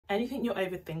anything you're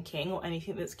overthinking or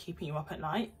anything that's keeping you up at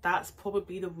night, that's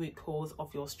probably the root cause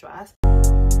of your stress.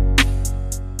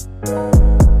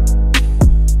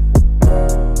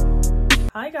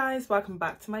 Hi guys, welcome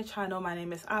back to my channel. My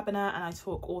name is Abena and I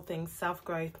talk all things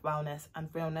self-growth, wellness and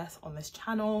realness on this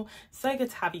channel. So good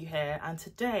to have you here, and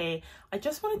today I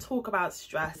just want to talk about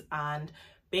stress and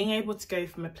being able to go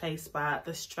from a place where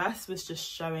the stress was just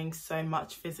showing so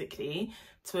much physically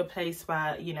to a place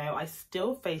where, you know, I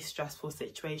still face stressful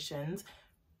situations,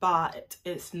 but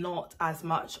it's not as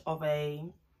much of a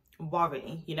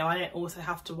worry. You know, I don't also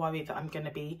have to worry that I'm going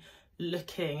to be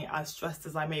looking as stressed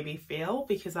as I maybe feel,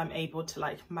 because I'm able to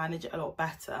like manage it a lot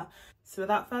better. So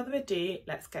without further ado,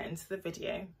 let's get into the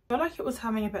video. I feel like it was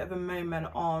having a bit of a moment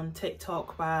on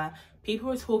TikTok where people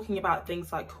were talking about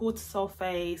things like cortisol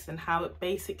phase and how it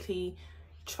basically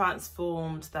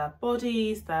transformed their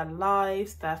bodies, their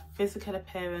lives, their physical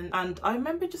appearance. And I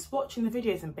remember just watching the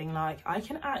videos and being like, I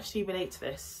can actually relate to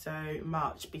this so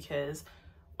much, because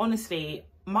honestly,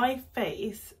 my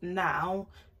face now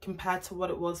compared to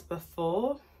what it was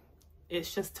before,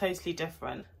 it's just totally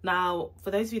different. Now,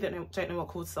 for those of you that don't know what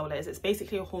cortisol is, it's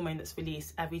basically a hormone that's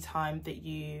released every time that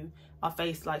you are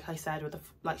faced, like I said, with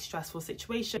a stressful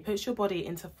situation. It puts your body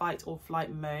into fight or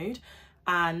flight mode,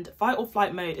 and fight or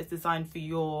flight mode is designed for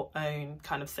your own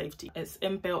kind of safety. It's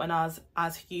inbuilt in us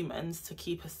as humans to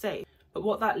keep us safe. But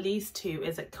what that leads to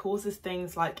is it causes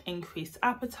things like increased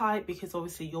appetite, because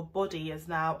obviously your body is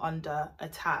now under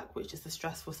attack, which is the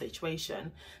stressful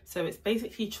situation. So it's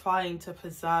basically trying to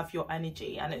preserve your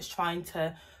energy, and it's trying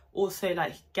to also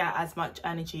like get as much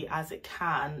energy as it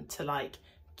can to like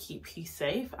keep you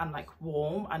safe and like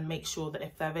warm, and make sure that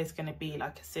if there is going to be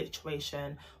like a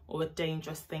situation or a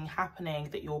dangerous thing happening,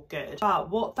 that you're good. But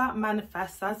what that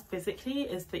manifests as physically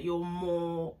is that you're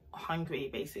more hungry,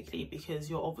 basically, because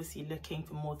you're obviously looking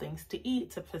for more things to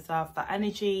eat to preserve that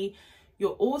energy. You're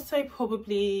also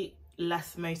probably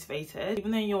less motivated,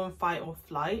 even though you're in fight or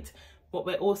flight. What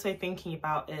we're also thinking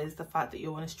about is the fact that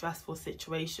you're in a stressful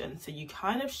situation, so you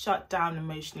kind of shut down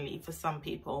emotionally for some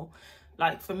people.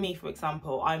 Like for me, for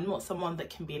example, I'm not someone that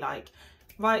can be like,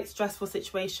 right, stressful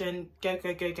situation, go,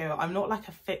 go, go, go. I'm not like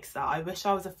a fixer. I wish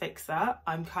I was a fixer.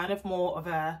 I'm kind of more of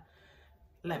a,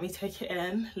 let me take it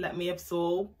in, let me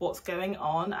absorb what's going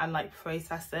on and like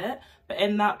process it. But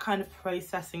in that kind of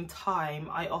processing time,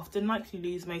 I often like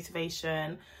lose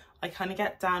motivation. I kind of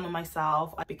get down on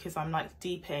myself because I'm like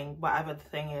deeping whatever the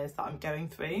thing is that I'm going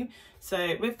through.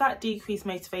 So with that decreased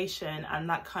motivation and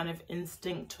that kind of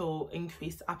instinctual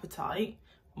increased appetite,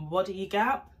 what do you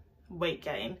get? Weight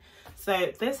gain.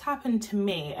 So this happened to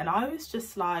me and I was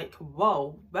just like,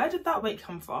 whoa, where did that weight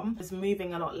come from? I was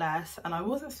moving a lot less and I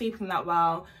wasn't sleeping that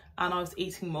well and I was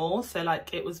eating more. So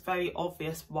like it was very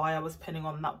obvious why I was putting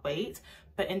on that weight.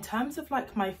 But in terms of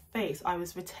like my face, I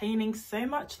was retaining so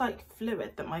much like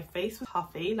fluid that my face was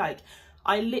puffy. Like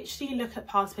I literally look at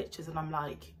past pictures and I'm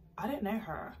like, I don't know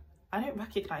her. I don't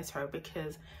recognize her,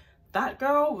 because that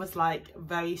girl was like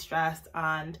very stressed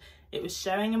and it was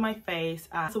showing in my face.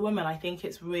 As a woman, I think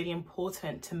it's really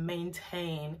important to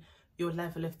maintain your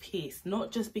level of peace,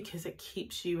 not just because it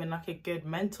keeps you in like a good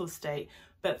mental state,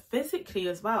 but physically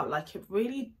as well. Like it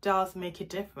really does make a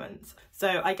difference.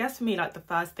 So I guess for me, like the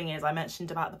first thing is, I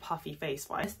mentioned about the puffy face,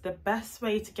 right? The best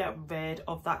way to get rid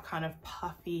of that kind of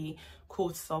puffy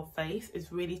cortisol face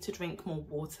is really to drink more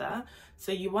water.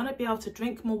 So you want to be able to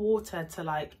drink more water to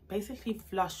like basically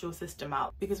flush your system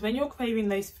out, because when you're craving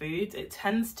those foods, it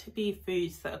tends to be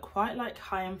foods that are quite like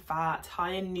high in fat,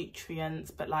 high in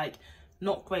nutrients, but like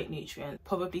not great nutrients,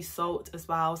 probably salt as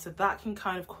well. So that can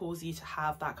kind of cause you to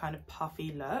have that kind of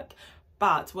puffy look.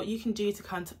 But what you can do to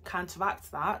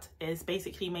counteract that is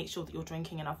basically make sure that you're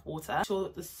drinking enough water. Make sure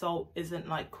that the salt isn't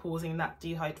like causing that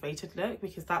dehydrated look,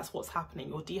 because that's what's happening.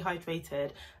 You're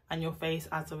dehydrated and your face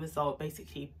as a result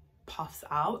basically puffs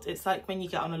out. It's like when you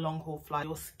get on a long haul flight,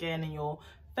 your skin and your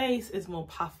face is more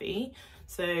puffy.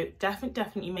 So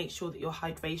definitely make sure that your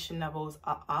hydration levels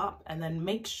are up, and then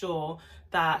make sure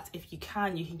that if you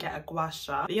can get a gua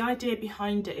sha. The idea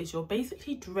behind it is you're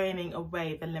basically draining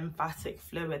away the lymphatic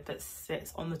fluid that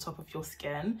sits on the top of your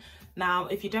skin. Now,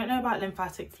 if you don't know about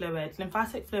lymphatic fluid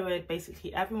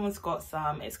basically everyone's got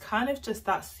some. It's kind of just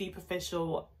that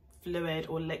superficial fluid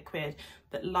or liquid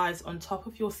that lies on top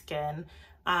of your skin,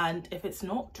 and if it's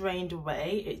not drained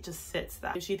away, it just sits there.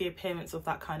 It gives you the appearance of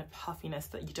that kind of puffiness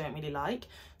that you don't really like.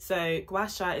 So gua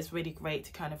sha is really great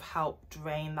to kind of help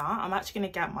drain that. I'm actually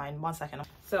going to get mine, 1 second.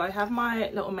 So I have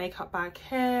my little makeup bag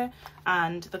here,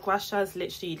 and the gua sha is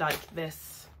literally like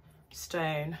this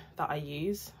stone that I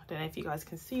use. I don't know if you guys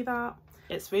can see that.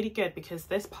 It's really good because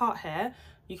this part here,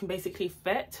 you can basically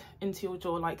fit into your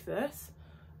jaw like this.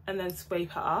 and then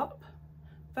scrape it up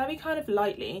very kind of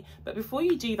lightly. But before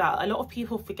you do that, a lot of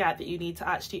people forget that you need to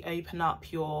actually open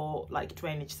up your like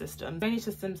drainage system. Drainage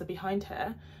systems are behind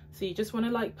here, so you just want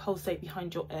to like pulsate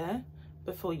behind your ear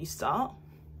before you start.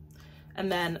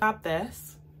 And then grab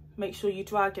this, make sure you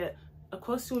drag it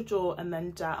across your jaw and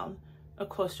then down,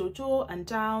 across your jaw and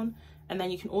down. And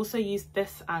then you can also use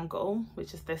this angle,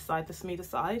 which is this side, the smoother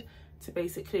side, to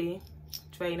basically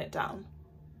drain it down,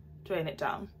 drain it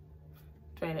down,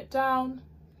 drain it down,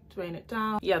 drain it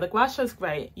down. Yeah, the gua sha is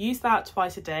great. Use that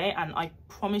twice a day and I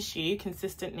promise you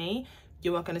consistently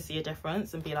you are going to see a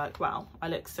difference and be like, wow, I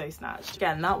look so snatched.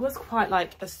 Again, that was quite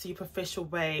like a superficial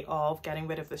way of getting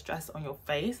rid of the stress on your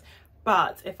face.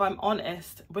 But if I'm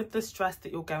honest, with the stress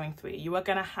that you're going through, you are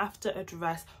going to have to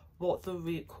address what the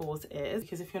root cause is,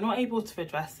 because if you're not able to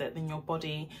address it, then your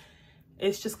body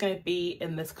is just going to be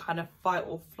in this kind of fight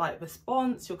or flight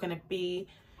response. You're going to be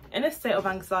in a state of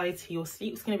anxiety, your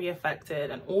sleep's going to be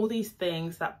affected, and all these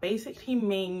things that basically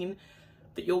mean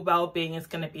that your well-being is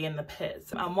going to be in the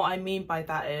pits. And what I mean by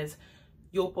that is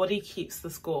your body keeps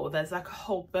the score. There's like a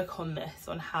whole book on this,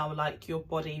 on how like your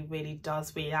body really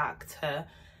does react to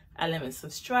elements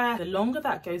of stress. The longer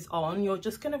that goes on, you're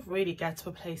just going to really get to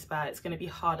a place where it's going to be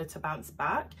harder to bounce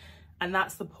back. And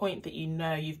that's the point that you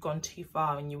know you've gone too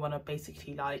far and you want to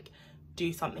basically like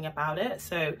do something about it.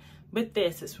 So with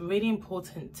this, it's really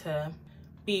important to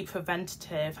be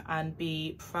preventative and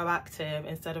be proactive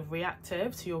instead of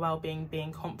reactive to your well-being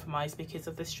being compromised because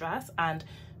of the stress. And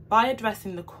by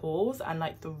addressing the cause and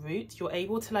like the root, you're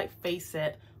able to like face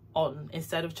it on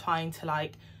instead of trying to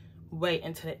like wait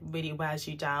until it really wears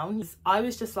you down. I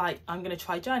was just like, I'm going to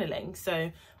try journaling.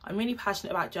 So I'm really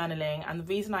passionate about journaling, and the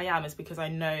reason I am is because I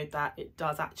know that it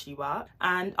does actually work.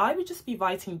 And I would just be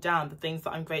writing down the things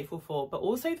that I'm grateful for, but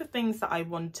also the things that I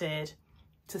wanted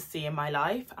to see in my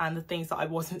life and the things that I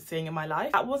wasn't seeing in my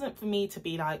life. That wasn't for me to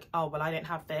be like, oh well, I don't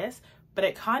have this, but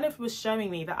it kind of was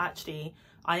showing me that actually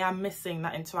I am missing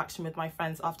that interaction with my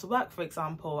friends after work, for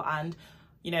example, and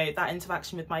you know, that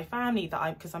interaction with my family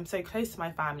because I'm so close to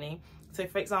my family. So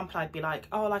for example, I'd be like,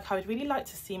 oh, like I would really like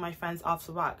to see my friends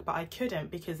after work, but I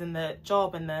couldn't because in the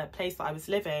job and the place that I was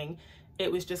living,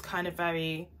 it was just kind of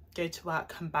very go to work,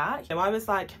 come back. So I was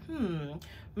like,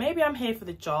 maybe I'm here for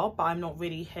the job, but I'm not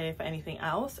really here for anything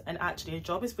else. And actually a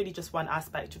job is really just one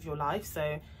aspect of your life.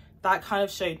 So that kind of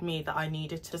showed me that I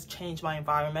needed to just change my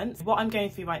environment. What I'm going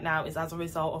through right now is as a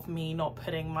result of me not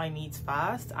putting my needs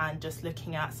first and just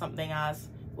looking at something as,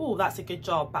 oh, that's a good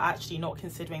job, but actually not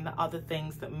considering the other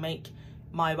things that make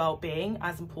my well-being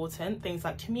as important. Things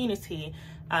like community,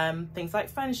 things like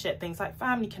friendship, things like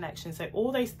family connection. So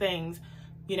all those things,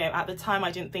 you know, at the time I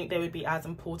didn't think they would be as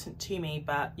important to me,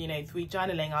 but you know, through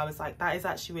journaling I was like, that is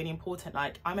actually really important.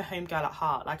 Like, I'm a home girl at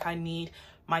heart. Like, I need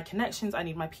my connections, I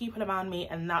need my people around me,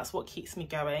 and that's what keeps me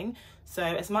going. So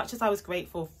as much as I was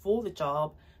grateful for the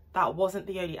job, that wasn't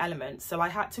the only element. So I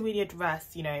had to really address,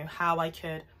 you know, how I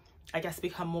could, I guess,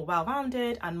 become more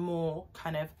well-rounded and more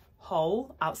kind of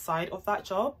whole outside of that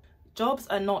job. Jobs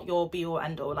are not your be all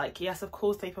end all. Like, yes, of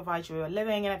course they provide you a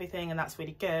living and everything, and that's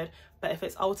really good, but if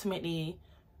it's ultimately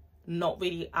not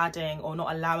really adding or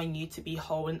not allowing you to be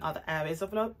whole in other areas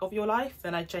of your life,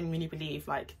 then I genuinely believe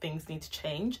like things need to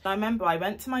change. I remember I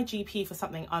went to my GP for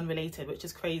something unrelated, which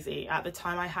is crazy. At the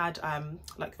time I had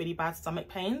like really bad stomach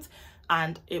pains,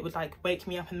 and it would like wake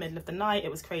me up in the middle of the night.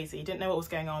 It was crazy, didn't know what was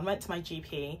going on. Went to my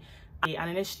GP, and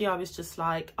initially I was just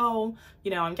like, oh, you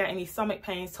know, I'm getting these stomach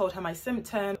pains, told her my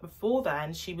symptoms. Before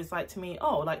then she was like to me,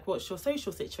 oh, like, what's your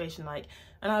social situation like?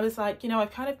 And I was like, you know,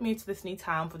 I've kind of moved to this new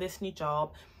town for this new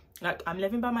job. Like, I'm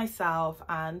living by myself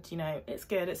and, you know, it's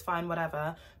good, it's fine,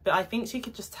 whatever. But I think she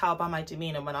could just tell by my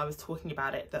demeanor when I was talking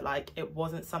about it that like it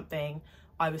wasn't something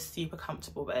I was super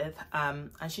comfortable with. And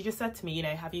she just said to me, you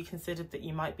know, have you considered that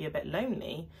you might be a bit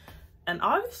lonely? And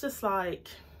I was just like,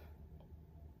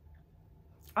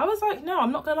 no,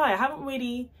 I'm not gonna lie, I haven't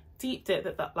really deeped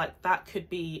it that could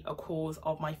be a cause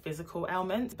of my physical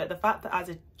ailment. But the fact that as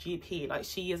a GP, like,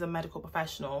 she is a medical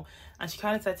professional, and she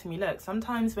kind of said to me, look,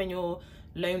 sometimes when you're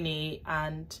lonely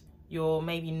and you're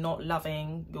maybe not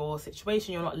loving your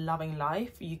situation, you're not loving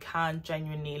life, you can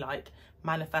genuinely like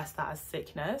manifest that as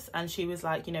sickness. And she was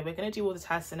like, you know, we're going to do all the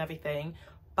tests and everything,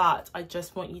 but I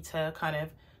just want you to kind of,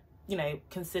 you know,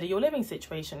 consider your living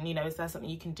situation. You know, is there something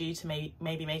you can do to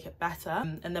maybe make it better?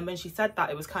 And then when she said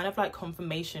that, it was kind of like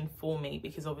confirmation for me,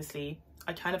 because obviously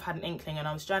I kind of had an inkling, and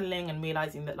I was journaling and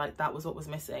realizing that like that was what was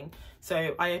missing.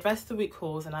 So I addressed the root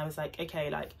cause, and I was like, okay,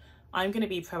 like, I'm going to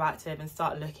be proactive and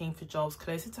start looking for jobs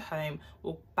closer to home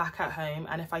or back at home.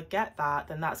 And if I get that,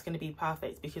 then that's going to be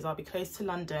perfect, because I'll be close to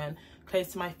London, close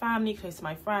to my family, close to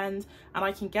my friends, and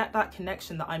I can get that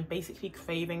connection that I'm basically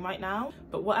craving right now.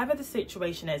 But whatever the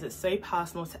situation is, it's so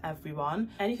personal to everyone.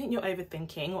 Anything you're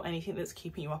overthinking or anything that's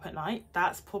keeping you up at night,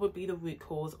 that's probably the root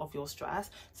cause of your stress.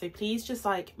 So please just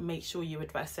like make sure you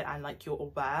address it and like you're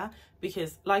aware,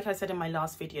 because like I said in my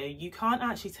last video, you can't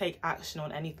actually take action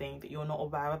on anything that you're not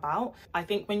aware about. I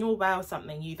think when you're aware of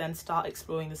something, you then start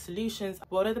exploring the solutions.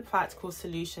 What are the practical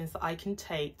solutions that I can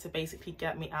take to basically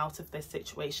get me out of this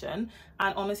situation?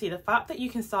 And honestly, the fact that you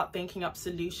can start thinking up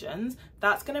solutions,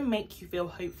 that's going to make you feel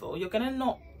hopeful. You're going to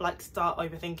not like start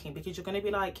overthinking, because you're going to be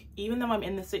like, even though I'm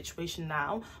in this situation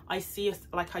now, I see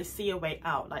a way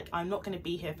out. Like, I'm not going to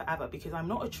be here forever, because I'm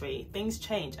not a tree. Things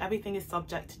change, everything is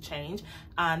subject to change,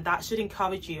 and that should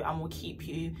encourage you and will keep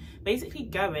you basically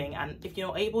going. And if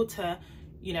you're able to,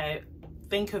 you know,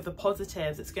 think of the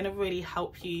positives, it's going to really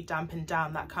help you dampen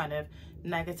down that kind of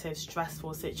negative,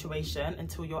 stressful situation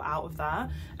until you're out of there.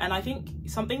 And I think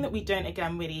something that we don't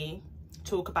again really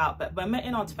talk about, but when we're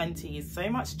in our 20s, so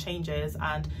much changes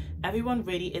and everyone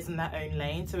really is in their own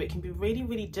lane, so it can be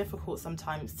really difficult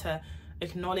sometimes to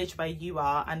acknowledge where you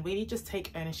are and really just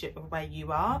take ownership of where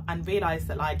you are and realize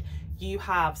that like you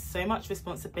have so much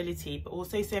responsibility but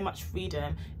also so much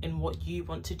freedom in what you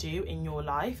want to do in your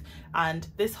life. And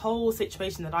this whole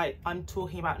situation that I'm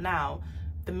talking about now,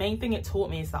 the main thing it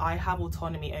taught me is that I have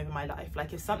autonomy over my life.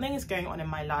 Like, if something is going on in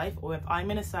my life, or if I'm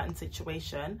in a certain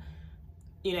situation,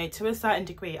 you know, to a certain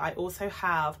degree, I also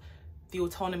have the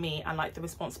autonomy and like the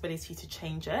responsibility to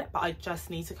change it, but I just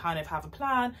need to kind of have a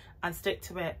plan and stick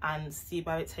to it and see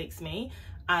where it takes me.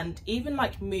 And even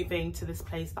like moving to this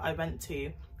place that I went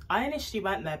to, I initially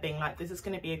went there being like, this is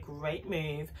going to be a great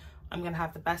move, I'm going to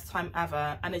have the best time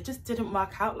ever, and it just didn't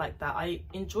work out like that. I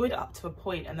enjoyed it up to a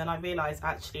point, and then I realized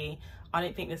actually I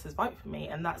don't think this is right for me,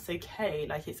 and that's okay.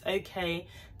 Like, it's okay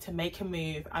to make a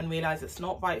move and realize it's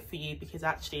not right for you, because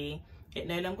actually it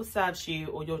no longer serves you,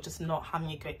 or you're just not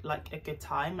having a good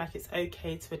time. Like, it's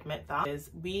okay to admit that, because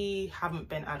we haven't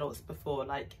been adults before.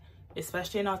 Like,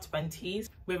 especially in our 20s,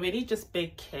 we're really just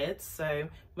big kids. So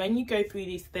when you go through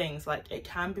these things, like, it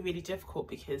can be really difficult,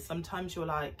 because sometimes you're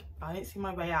like, I don't see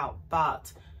my way out.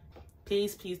 But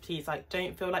please like,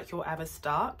 don't feel like you're ever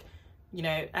stuck. You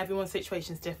know, everyone's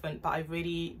situation is different, but I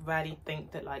really rarely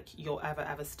think that like you're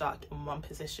ever stuck in one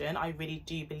position. I really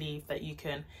do believe that you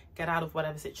can get out of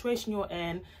whatever situation you're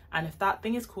in, and if that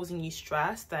thing is causing you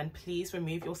stress, then please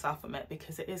remove yourself from it,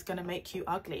 because it is going to make you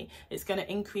ugly. It's going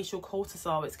to increase your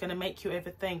cortisol, it's going to make you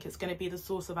overthink, it's going to be the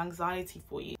source of anxiety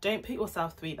for you. Don't put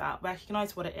yourself through that.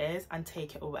 Recognize what it is and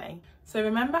take it away. So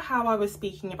remember how I was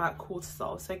speaking about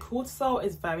cortisol? So cortisol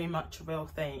is very much a real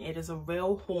thing. It is a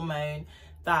real hormone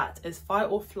that is fight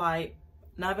or flight,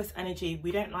 nervous energy.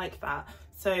 We don't like that.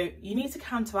 So you need to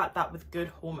counteract that with good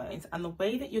hormones. And the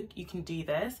way that you can do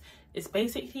this is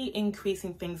basically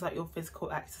increasing things like your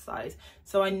physical exercise.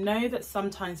 So I know that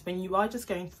sometimes when you are just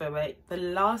going through it, the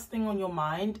last thing on your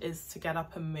mind is to get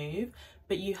up and move,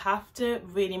 but you have to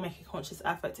really make a conscious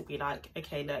effort to be like,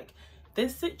 okay, look,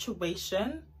 this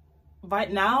situation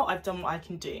right now, I've done what I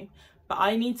can do, but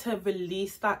I need to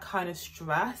release that kind of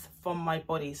stress from my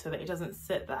body so that it doesn't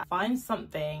sit there. Find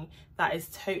something that is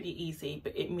totally easy,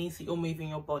 but it means that you're moving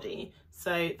your body.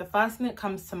 So the first thing that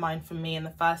comes to mind for me, and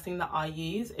the first thing that I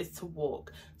use, is to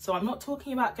walk. So I'm not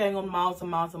talking about going on miles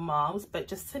and miles and miles, but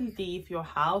just to leave your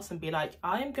house and be like,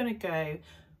 I am gonna go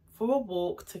for a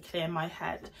walk to clear my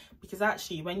head. Because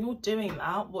actually when you're doing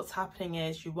that, what's happening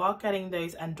is you are getting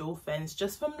those endorphins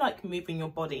just from like moving your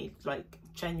body, like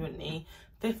genuinely.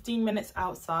 15 minutes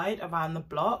outside around the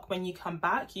block, when you come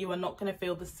back, you are not going to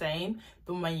feel the same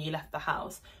than when you left the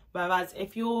house. Whereas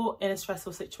if you're in a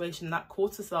stressful situation, that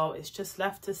cortisol is just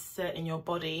left to sit in your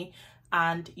body,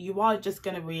 and you are just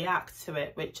going to react to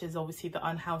it, which is obviously the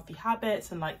unhealthy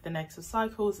habits and like the negative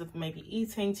cycles of maybe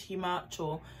eating too much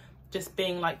or just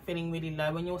being like feeling really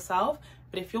low in yourself.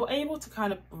 But if you're able to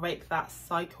kind of break that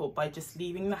cycle by just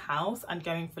leaving the house and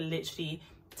going for literally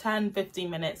 10-15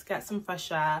 minutes, get some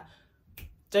fresh air,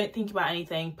 don't think about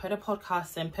anything, put a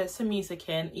podcast in, put some music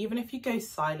in, even if you go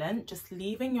silent, just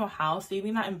leaving your house,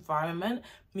 leaving that environment,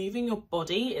 moving your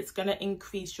body, it's going to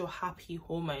increase your happy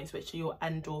hormones, which are your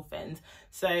endorphins.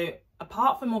 So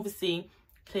apart from obviously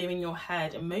clearing your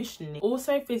head emotionally,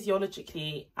 also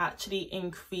physiologically actually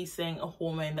increasing a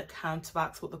hormone that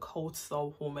counteracts what the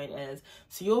cortisol hormone is.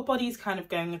 So your body's kind of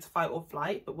going into fight or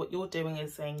flight, but what you're doing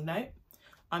is saying, no,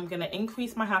 I'm going to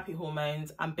increase my happy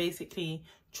hormones and basically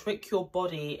trick your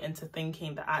body into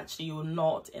thinking that actually you're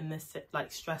not in this like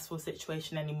stressful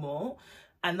situation anymore.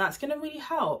 And that's going to really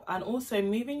help. And also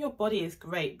moving your body is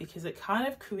great because it kind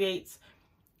of creates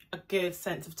a good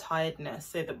sense of tiredness,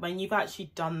 so that when you've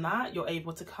actually done that, you're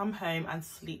able to come home and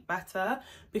sleep better.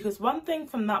 Because one thing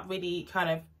from that really kind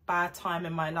of bad time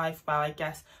in my life where I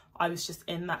guess I was just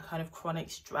in that kind of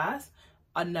chronic stress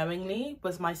unknowingly,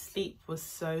 was my sleep was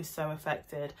so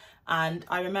affected. And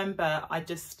I remember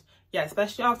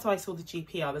especially after I saw the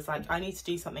GP, I was like, I need to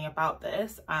do something about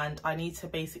this, and I need to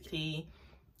basically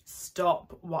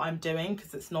stop what I'm doing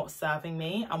because it's not serving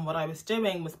me. And what I was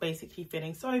doing was basically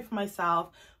feeling sorry for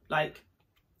myself, like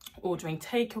ordering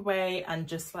takeaway and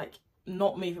just like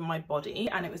not moving my body,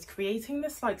 and it was creating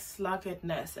this like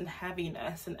sluggardness and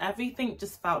heaviness, and everything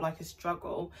just felt like a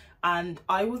struggle. And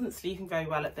I wasn't sleeping very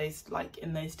well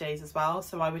in those days as well,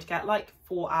 so I would get like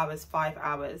 4 hours, 5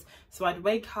 hours, so I'd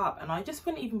wake up and I just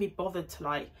wouldn't even be bothered to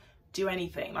like do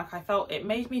anything. Like, I felt it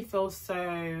made me feel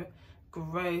so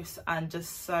gross and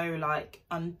just so like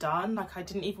undone. Like, I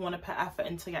didn't even want to put effort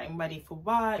into getting ready for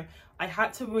work. I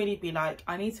had to really be like,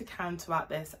 I need to counteract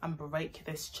this and break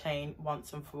this chain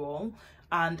once and for all.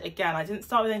 And again, I didn't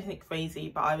start with anything crazy,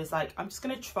 but I was like, I'm just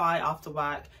gonna try after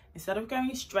work, instead of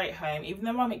going straight home, even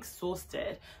though I'm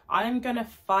exhausted, I am gonna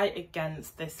fight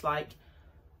against this, like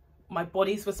my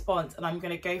body's response, and I'm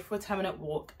gonna go for a 10-minute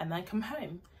walk and then come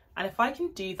home. And if I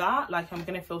can do that, like, I'm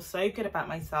gonna feel so good about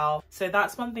myself. So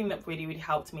that's one thing that really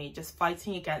helped me, just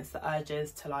fighting against the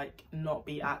urges to like not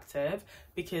be active.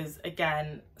 Because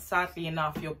again, sadly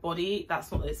enough, your body,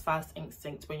 that's not its first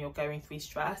instinct when you're going through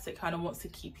stress. It kind of wants to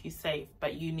keep you safe,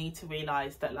 but you need to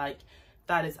realize that like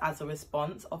that is as a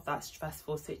response of that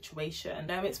stressful situation.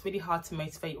 I know it's really hard to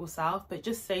motivate yourself, but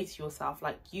just say to yourself,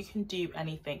 like, you can do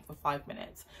anything for 5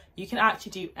 minutes. You can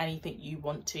actually do anything you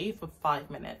want to for 5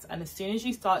 minutes. And as soon as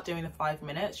you start doing the 5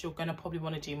 minutes, you're gonna probably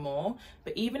want to do more.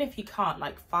 But even if you can't,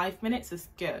 like, 5 minutes is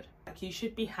good. Like, you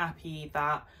should be happy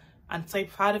that and so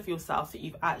proud of yourself that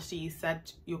you've actually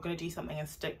said you're going to do something and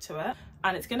stick to it.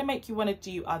 And it's going to make you want to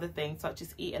do other things, such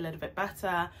as eat a little bit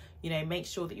better, you know, make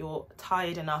sure that you're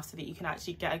tired enough so that you can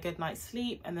actually get a good night's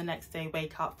sleep and the next day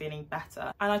wake up feeling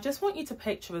better. And I just want you to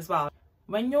picture as well,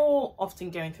 when you're often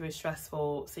going through a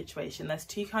stressful situation, there's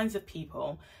two kinds of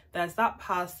people. There's that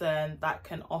person that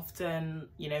can often,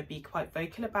 you know, be quite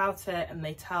vocal about it, and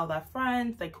they tell their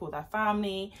friends, they call their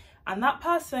family. And that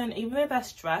person, even though their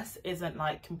stress isn't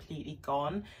like completely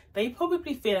gone, they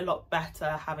probably feel a lot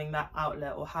better having that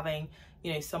outlet, or having,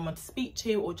 you know, someone to speak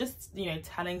to, or just, you know,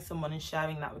 telling someone and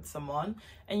sharing that with someone.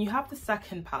 And you have the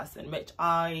second person, which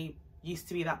I used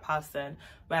to be that person,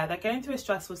 where they're going through a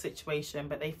stressful situation,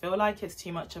 but they feel like it's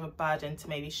too much of a burden to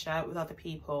maybe share it with other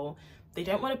people. They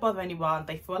don't want to bother anyone.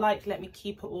 They feel like, let me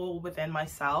keep it all within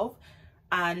myself.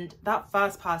 And that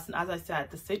first person, as I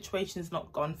said, the situation is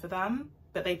not gone for them,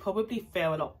 but they probably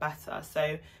feel a lot better.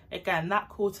 So again, that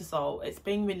cortisol, it's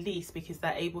being released because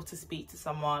they're able to speak to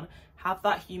someone, have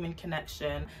that human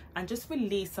connection, and just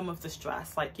release some of the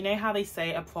stress. Like, you know how they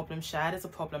say a problem shared is a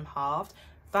problem halved?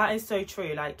 That is so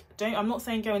true. Like, I'm not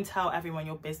saying go and tell everyone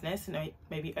your business and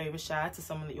maybe overshare to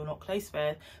someone that you're not close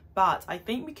with, but I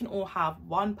think we can all have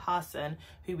one person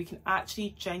who we can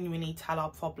actually genuinely tell our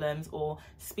problems or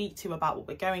speak to about what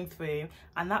we're going through.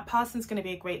 And that person's going to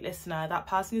be a great listener. That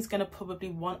person is going to probably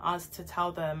want us to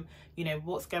tell them, you know,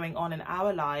 what's going on in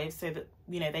our lives, so that,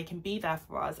 you know, they can be there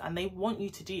for us, and they want you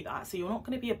to do that. So you're not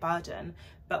going to be a burden.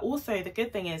 But also the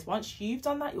good thing is, once you've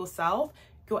done that yourself,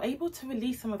 you're able to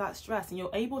release some of that stress, and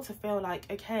you're able to feel like,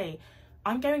 okay,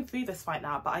 I'm going through this right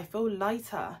now, but I feel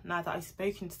lighter now that I've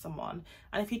spoken to someone.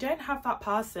 And if you don't have that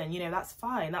person, you know, that's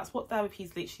fine. That's what therapy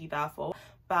is literally there for.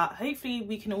 But hopefully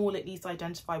we can all at least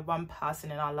identify one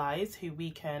person in our lives who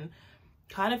we can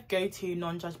kind of go to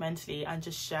non-judgmentally and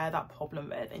just share that problem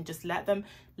with, and just let them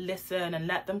listen and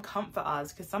let them comfort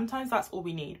us, because sometimes that's all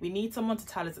we need. We need someone to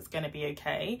tell us it's going to be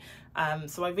okay.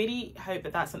 So I really hope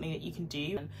that that's something that you can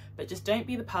do, but just don't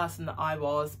be the person that I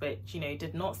was, which, you know,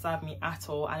 did not serve me at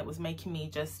all, and it was making me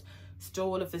just store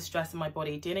all of the stress in my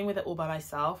body, dealing with it all by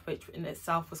myself, which in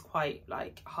itself was quite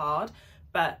like hard.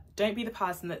 But don't be the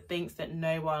person that thinks that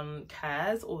no one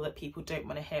cares, or that people don't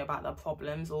want to hear about their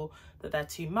problems, or that they're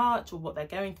too much, or what they're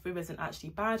going through isn't actually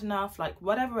bad enough. Like,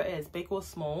 whatever it is, big or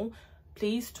small,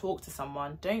 please talk to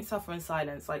someone. Don't suffer in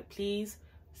silence. Like, please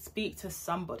speak to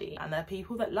somebody. And there are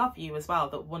people that love you as well,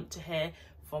 that want to hear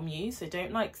from you. So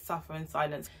don't like suffer in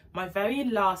silence. My very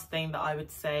last thing that I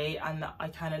would say, and that I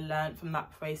kind of learned from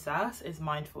that process, is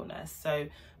mindfulness. So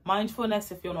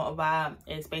mindfulness, if you're not aware,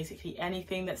 is basically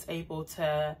anything that's able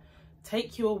to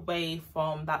take you away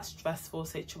from that stressful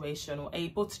situation, or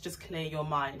able to just clear your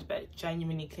mind, but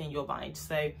genuinely clear your mind.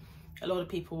 So A lot of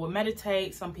people will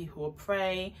meditate, some people will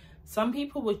pray, some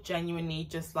people would genuinely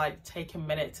just like take a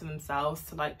minute to themselves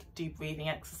to like do breathing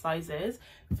exercises.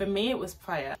 For me, it was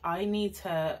prayer. I need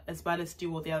to, as well as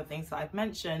do all the other things that I've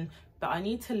mentioned, but I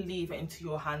need to leave it into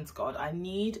your hands, God. I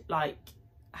need like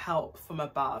help from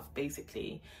above,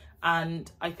 basically.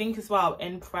 And I think as well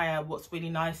in prayer, what's really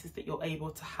nice is that you're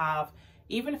able to have,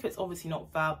 even if it's obviously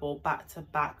not verbal,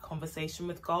 back-to-back conversation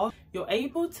with God, you're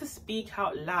able to speak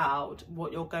out loud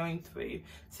what you're going through.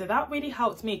 So that really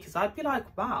helped me, because I'd be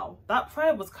like, wow, that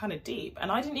prayer was kind of deep.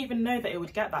 And I didn't even know that it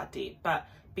would get that deep. But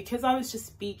because I was just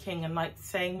speaking and like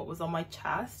saying what was on my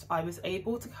chest, I was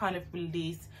able to kind of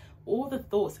release all the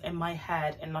thoughts in my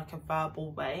head in like a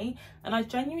verbal way. And I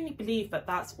genuinely believe that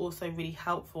that's also really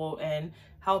helpful in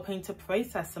helping to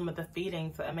process some of the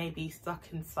feelings that are maybe stuck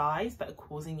inside that are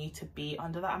causing you to be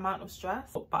under that amount of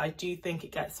stress. But I do think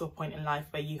it gets to a point in life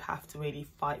where you have to really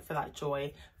fight for that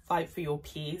joy, fight for your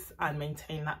peace and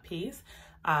maintain that peace.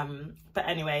 But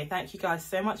anyway, thank you guys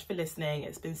so much for listening.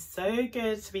 It's been so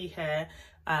good to be here.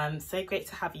 So great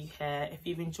to have you here. If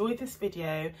you've enjoyed this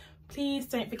video, please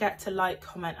don't forget to like,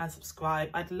 comment and subscribe.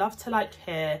 I'd love to like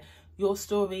hear your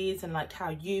stories and like how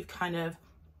you've kind of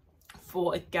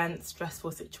fought against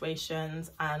stressful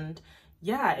situations. And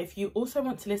yeah, if you also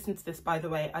want to listen to this, by the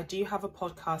way, I do have a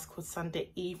podcast called Sunday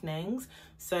Evenings,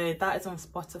 so that is on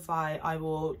Spotify. I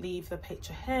will leave the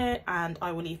picture here and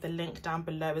I will leave the link down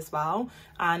below as well.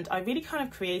 And I really kind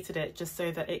of created it just so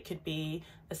that it could be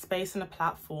a space and a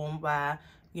platform where,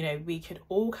 you know, we could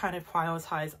all kind of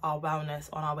prioritize our wellness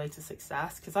on our way to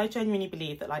success, because I genuinely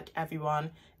believe that like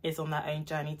everyone is on their own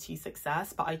journey to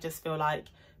success, but I just feel like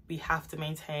we have to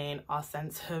maintain our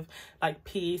sense of like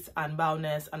peace and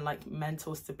wellness and like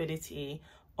mental stability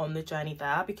on the journey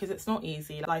there, because it's not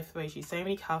easy. Life throws you so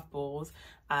many curveballs,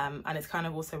 and it's kind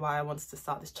of also why I wanted to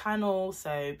start this channel.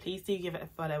 So please do give it a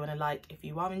follow and a like if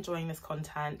you are enjoying this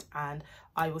content, and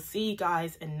I will see you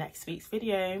guys in next week's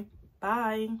video.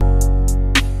 Bye.